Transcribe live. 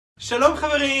Shalom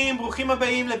חברים, ברוכים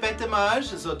הבאים לבית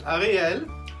דמאז', זאת ARIEL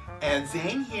and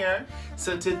ZANE here.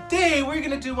 So today we're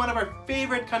gonna do one of our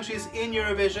favorite countries in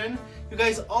Eurovision. You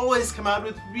guys always come out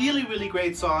with really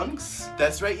great songs.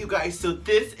 That's right, you guys. So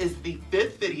this is the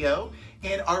 5th video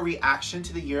in our reaction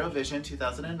to the Eurovision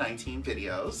 2019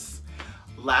 videos.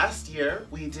 Last year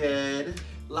we did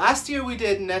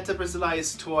Netta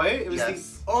Brasileia's Toy. It was the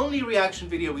only reaction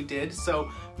video we did, so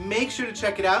make sure to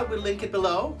check it out. We'll link it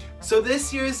below. So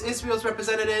this year's Israel's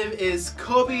representative is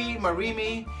Kobi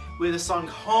Marimi with the song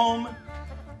Home.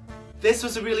 This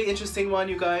was a really interesting one,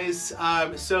 you guys.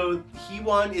 So he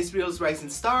won Israel's Rising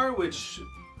Star, which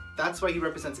that's why he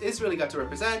represents Israel. He got to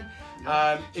represent.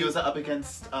 He was up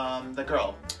against the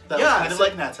girl. That was kind of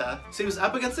like Netta. So he was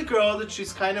up against a girl that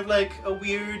she's kind of like a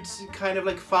weird, kind of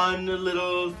like fun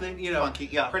little thing, you know. Funky,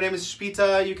 yeah. Her name is Spita.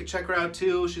 You can check her out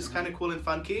too. She's kind of cool and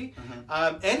funky.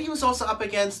 And he was also up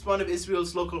against one of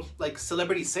Israel's local like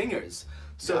celebrity singers.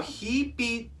 So he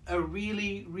beat a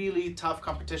really tough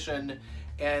competition.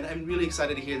 And I'm really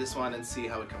excited to hear this one and see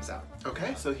how it comes out.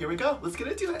 Okay, so here we go. Let's get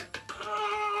into it.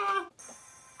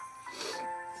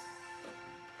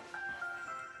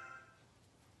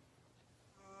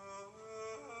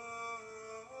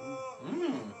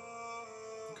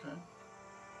 Okay.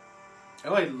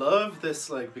 Oh, I love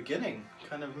this like beginning.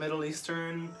 Kind of Middle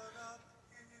Eastern.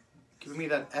 Giving me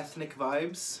that ethnic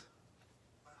vibes.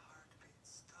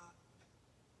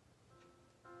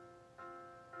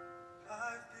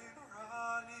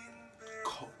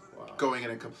 Going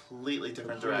in a completely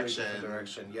different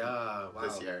direction. Yeah, wow.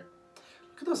 This year.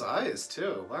 Look at those eyes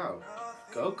too. Wow.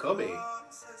 Go Kobi.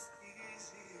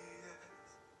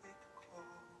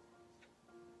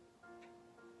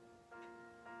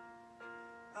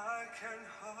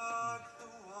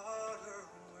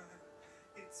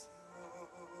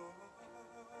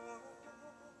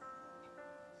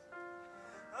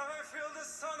 I feel the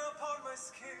sun upon my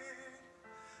skin,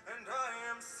 and I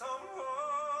am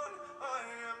someone, I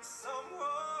am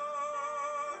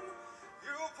someone.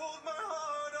 You pulled my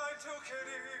heart, I took it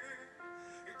in.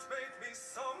 It made me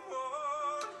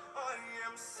someone, I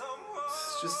am someone.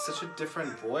 It's just such a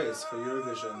different voice for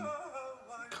Eurovision.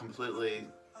 Completely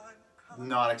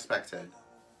not expected.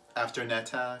 After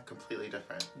Netta, completely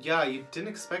different. Yeah, you didn't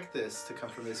expect this to come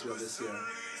from Israel this year.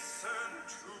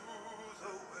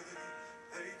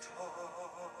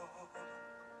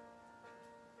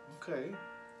 Okay.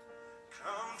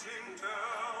 Counting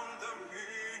down the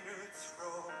minutes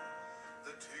from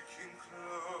the ticking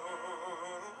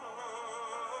clock.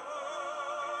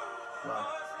 Wow.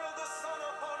 I feel the sun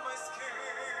upon my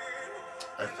skin.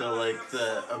 I feel like the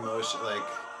emotion, like,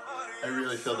 I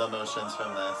really feel the emotions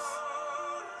from this.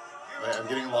 Like, I'm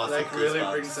getting lost Like in really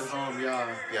goosebumps. brings it home,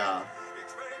 yeah. Yeah. It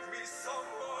made me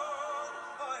someone,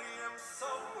 I am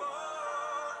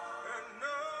someone, and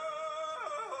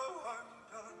now I'm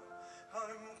done.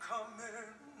 I'm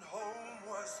coming home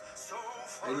was so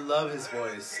far. I love his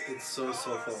voice. It's so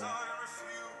soulful.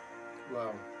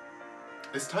 Wow.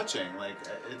 It's touching. Like,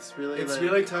 it's really. It's like,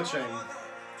 really touching.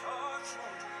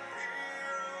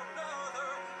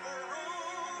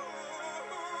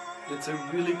 It's a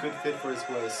really good fit for his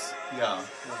voice. Yeah.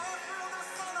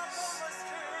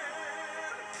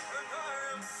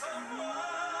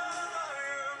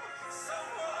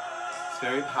 It's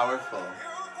very powerful.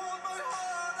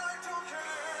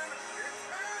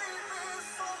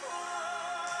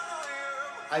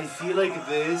 I feel like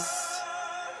this,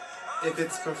 if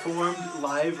it's performed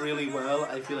live really well,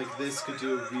 I feel like this could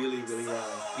do really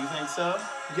well. You think so?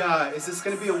 Yeah, is this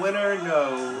gonna be a winner?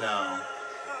 No. No.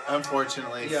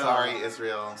 Unfortunately, Yeah. sorry,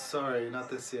 Israel. Sorry, not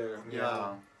this year.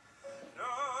 Yeah.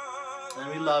 And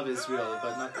we love Israel,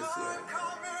 but not this year.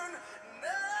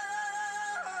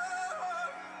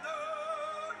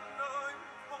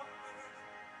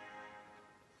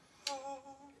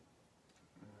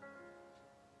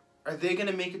 Are they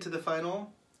gonna make it to the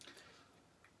final?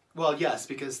 Well, yes,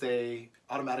 because they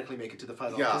automatically make it to the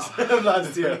final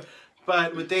last year.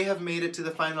 But would they have made it to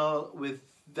the final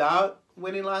without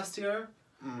winning last year?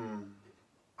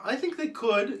 I think they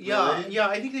could. Yeah, Really? yeah,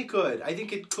 I think they could. I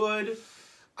think it could.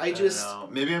 I don't know.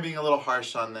 Maybe I'm being a little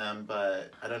harsh on them,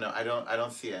 but I don't know. I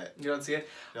don't see it. You don't see it?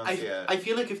 Don't see it. I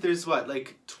feel like if there's what,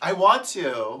 like... I want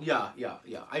to. Yeah.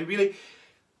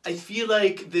 I feel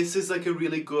like this is like a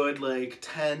really good, like,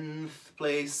 10th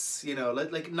place, you know,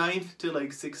 like 9th to,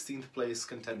 like, 16th place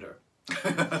contender.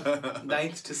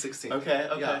 9th to 16th. Okay.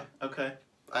 Yeah. Okay.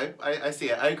 I see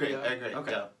it. I agree. Yeah. I agree.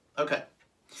 Okay. Yeah. Okay.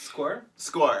 Score?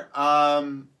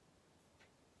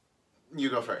 You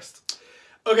go first.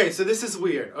 Okay, so this is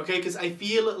weird, okay? Because I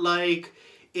feel like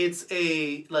it's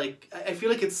a, like, I feel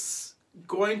like it's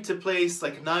going to place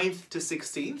like 9th to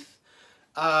 16th.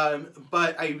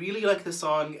 But I really like the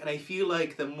song, and I feel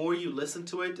like the more you listen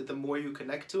to it, the more you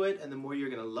connect to it, and the more you're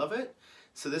gonna love it.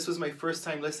 So this was my first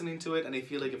time listening to it, and I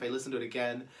feel like if I listen to it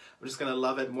again, I'm just gonna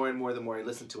love it more and more the more I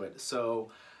listen to it.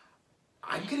 So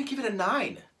I'm gonna give it a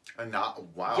 9.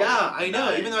 Wow. Yeah, I know.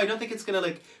 9. Even though I don't think it's gonna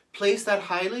like place that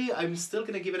highly, I'm still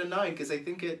gonna give it a 9 because I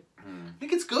think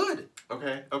it's good.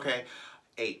 Okay.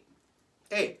 8.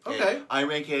 8. Okay. 8. I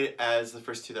rank it as the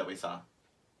first 2 that we saw.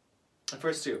 The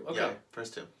first 2. Okay. Yeah,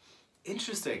 first 2.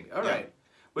 Interesting. All right.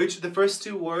 Which the first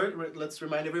 2 were, let's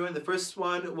remind everyone, the first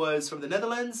one was from the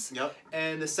Netherlands. Yep.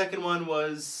 And the second one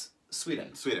was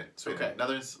Sweden. Sweden. Okay.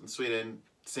 Netherlands, Sweden,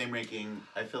 same ranking.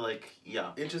 I feel like,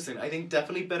 yeah. Interesting. I think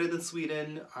definitely better than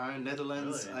Sweden.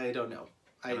 Netherlands, Really? I don't know.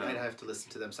 I'd have to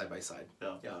listen to them side by side.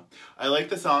 Yeah. I like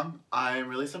the song. I'm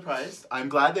really surprised. I'm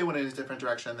glad they went in a different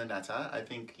direction than Netta. I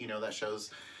think, you know, that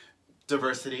shows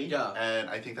diversity. Yeah. And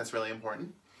I think that's really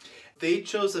important. They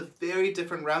chose a very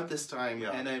different route this time,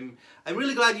 and I'm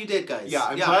really glad you did, guys. Yeah,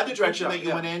 I'm glad the direction that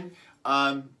you went in.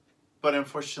 But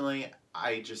unfortunately,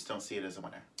 I just don't see it as a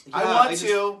winner. Yeah, I want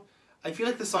to. I feel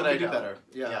like the song could do better.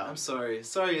 Yeah. I'm sorry.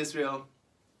 Sorry, Israel.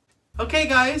 Okay,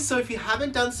 guys, so if you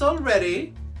haven't done so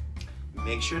already,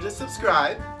 make sure to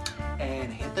subscribe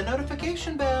and hit the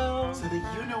notification bell so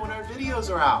that you know when our videos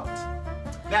are out.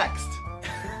 Next.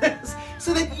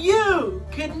 So that you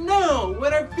can know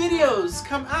when our videos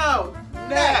come out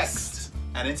next.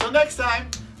 And until next time,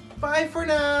 bye for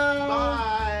now.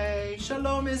 Bye.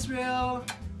 Shalom, Israel.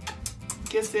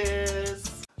 Kisses.